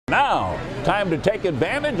Time to take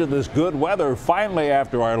advantage of this good weather. Finally,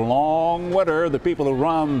 after our long winter, the people who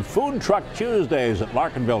run Food Truck Tuesdays at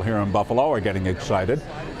Larkinville here in Buffalo are getting excited.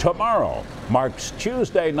 Tomorrow marks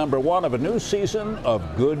Tuesday #1 of a new season of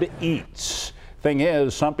Good Eats. Thing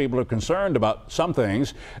is, some people are concerned about some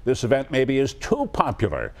things. This event maybe is too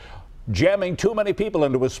popular, jamming too many people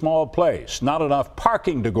into a small place. Not enough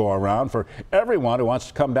parking to go around for everyone who wants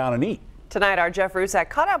to come down and eat. Tonight, our Jeff Rusak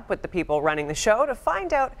caught up with the people running the show to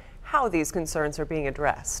find out how these concerns are being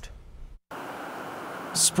addressed.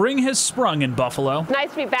 Spring has sprung in Buffalo.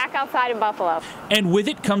 Nice to be back outside in Buffalo. And with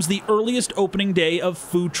it comes the earliest opening day of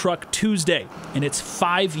Food Truck Tuesday in its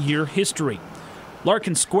 5-year history.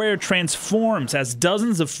 Larkin Square transforms as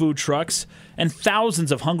dozens of food trucks and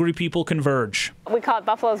thousands of hungry people converge. We call it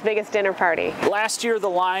Buffalo's biggest dinner party. Last year, the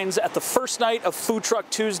lines at the first night of Food Truck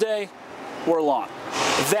Tuesday were long.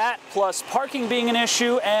 That plus parking being an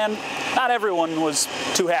issue, and not everyone was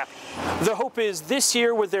too happy. The hope is this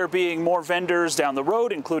year, with there being more vendors down the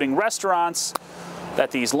road, including restaurants,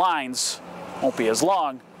 that these lines won't be as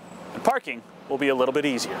long and parking will be a little bit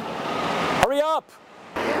easier. Hurry up!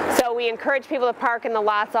 So we encourage people to park in the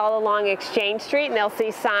lots all along Exchange Street, and they'll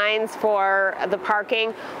see signs for the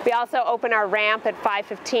parking. We also open our ramp at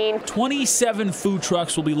 5:15. 27 food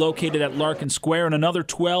trucks will be located at Larkin Square, and another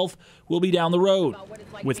 12 will be down the road.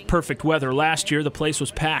 With perfect weather last year, the place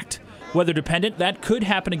was packed. Weather dependent, that could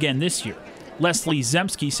happen again this year. Leslie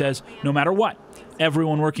Zemsky says no matter what,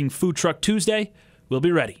 everyone working Food Truck Tuesday will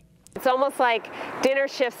be ready. It's almost like dinner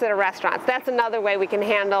shifts at a restaurant. That's another way we can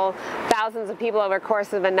handle thousands of people over the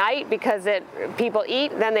course of a night, because people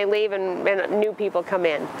eat, then they leave, and new people come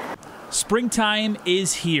in. Springtime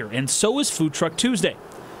is here, and so is Food Truck Tuesday,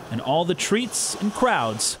 and all the treats and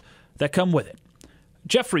crowds that come with it.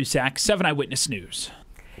 Jeff Rusak, 7 Eyewitness News.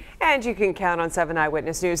 And you can count on 7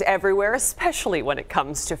 Eyewitness News everywhere, especially when it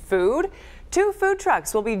comes to food. 2 food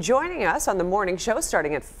trucks will be joining us on the morning show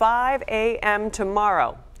starting at 5 a.m.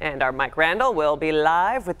 tomorrow. And our Mike Randall will be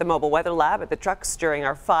live with the Mobile Weather Lab at the trucks during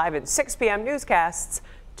our 5 and 6 p.m. newscasts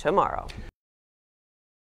tomorrow.